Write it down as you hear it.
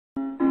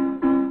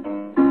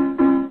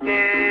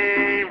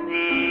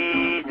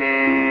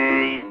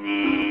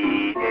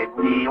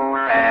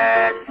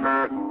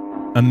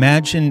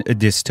Imagine a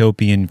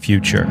dystopian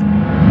future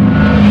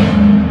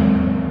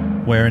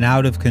where an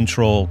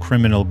out-of-control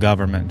criminal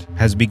government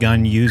has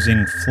begun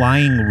using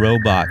flying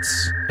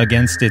robots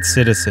against its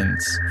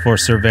citizens for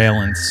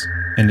surveillance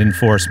and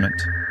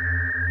enforcement.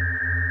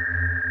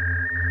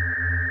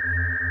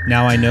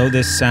 Now, I know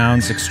this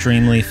sounds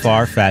extremely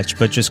far-fetched,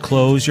 but just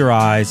close your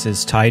eyes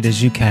as tight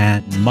as you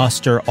can,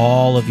 muster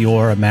all of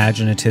your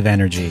imaginative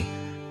energy,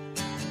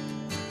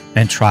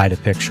 and try to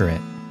picture it.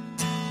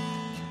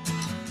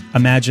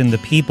 Imagine the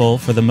people,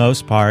 for the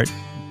most part,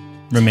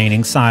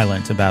 remaining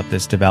silent about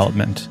this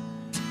development.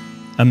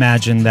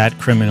 Imagine that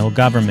criminal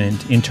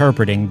government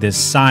interpreting this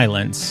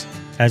silence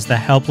as the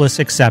helpless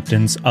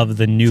acceptance of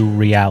the new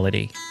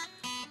reality.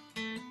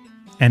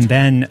 And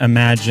then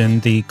imagine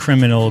the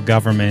criminal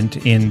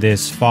government in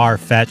this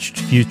far-fetched,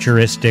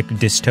 futuristic,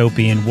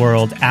 dystopian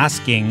world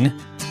asking,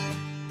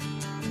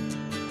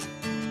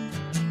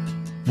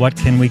 what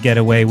can we get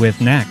away with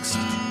next?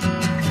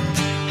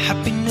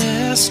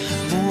 Happiness,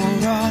 more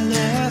or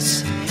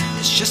less,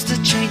 it's just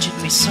a change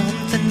in me,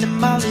 something in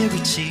my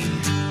liberty.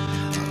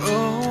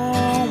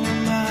 Oh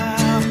my,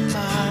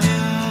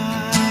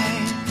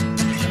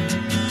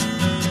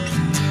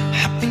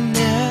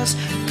 happiness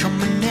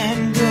coming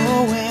and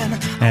going.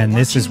 And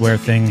this is where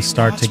things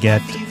start to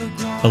get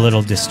a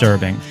little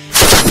disturbing.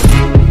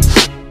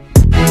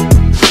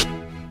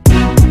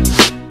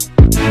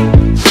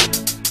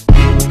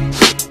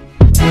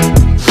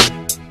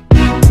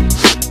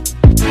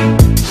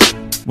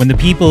 When the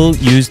people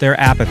use their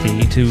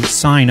apathy to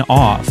sign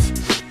off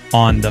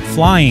on the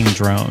flying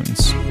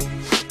drones,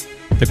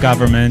 the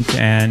government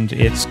and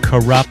its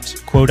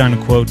corrupt,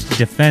 quote-unquote,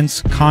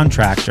 defense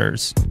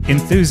contractors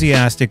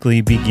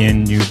enthusiastically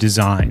begin new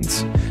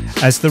designs.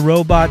 As the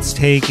robots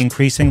take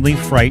increasingly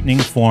frightening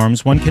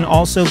forms, one can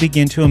also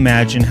begin to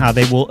imagine how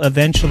they will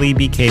eventually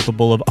be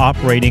capable of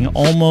operating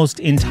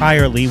almost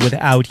entirely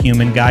without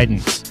human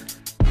guidance,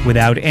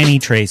 without any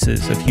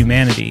traces of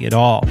humanity at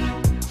all.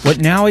 What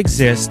now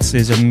exists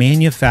is a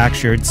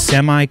manufactured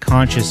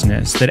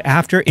semi-consciousness that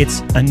after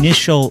its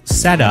initial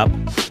setup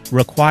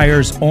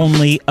requires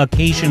only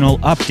occasional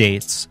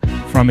updates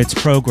from its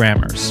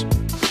programmers.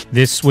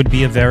 This would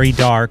be a very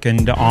dark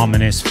and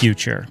ominous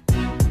future.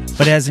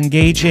 But as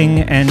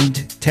engaging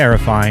and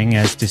terrifying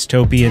as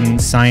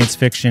dystopian science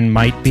fiction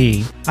might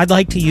be, I'd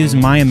like to use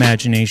my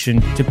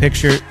imagination to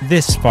picture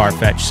this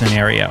far-fetched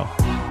scenario.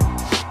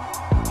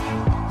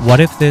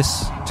 What if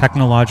this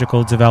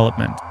technological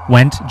development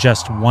went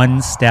just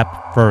one step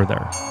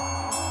further?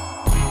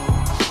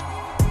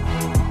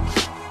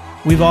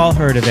 We've all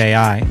heard of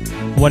AI.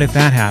 What if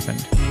that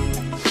happened?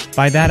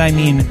 By that I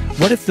mean,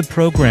 what if the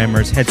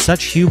programmers had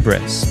such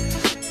hubris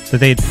that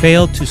they had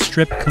failed to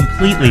strip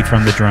completely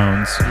from the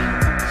drones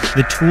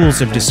the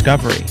tools of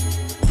discovery?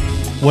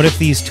 What if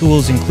these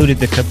tools included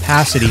the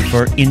capacity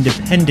for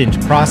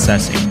independent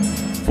processing,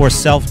 for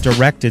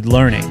self-directed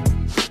learning?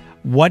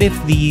 What if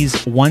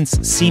these once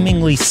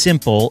seemingly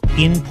simple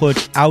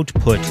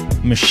input-output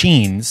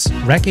machines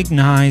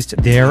recognized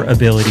their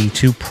ability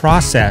to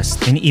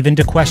process and even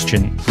to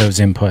question those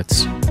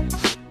inputs?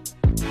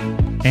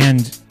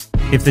 And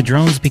if the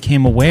drones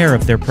became aware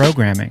of their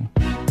programming,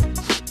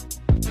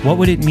 what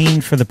would it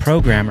mean for the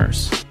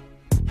programmers?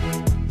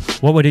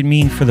 What would it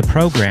mean for the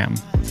program?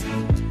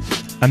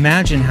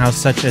 Imagine how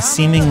such a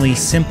seemingly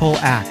simple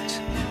act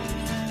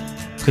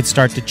could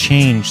start to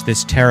change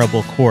this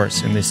terrible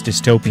course in this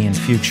dystopian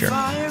future.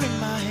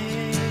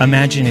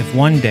 Imagine if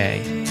one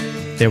day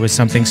there was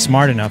something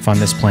smart enough on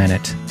this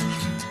planet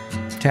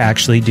to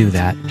actually do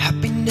that.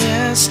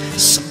 Happiness,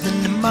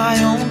 something in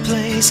my own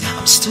place.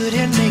 I'm stood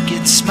here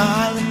naked,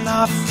 smiling,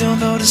 I feel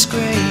no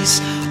disgrace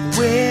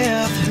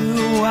with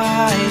who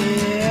I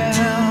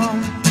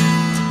am.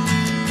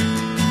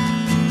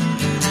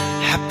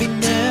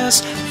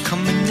 Happiness,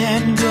 coming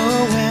and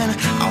going.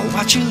 I'll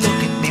watch you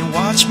look at me,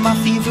 watch my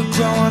fever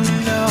grow and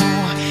know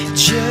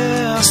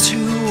just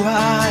who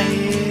I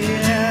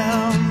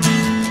am.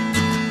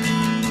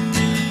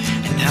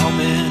 And how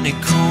many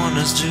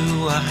corners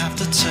do I have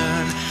to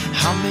turn?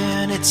 How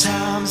many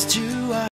times do I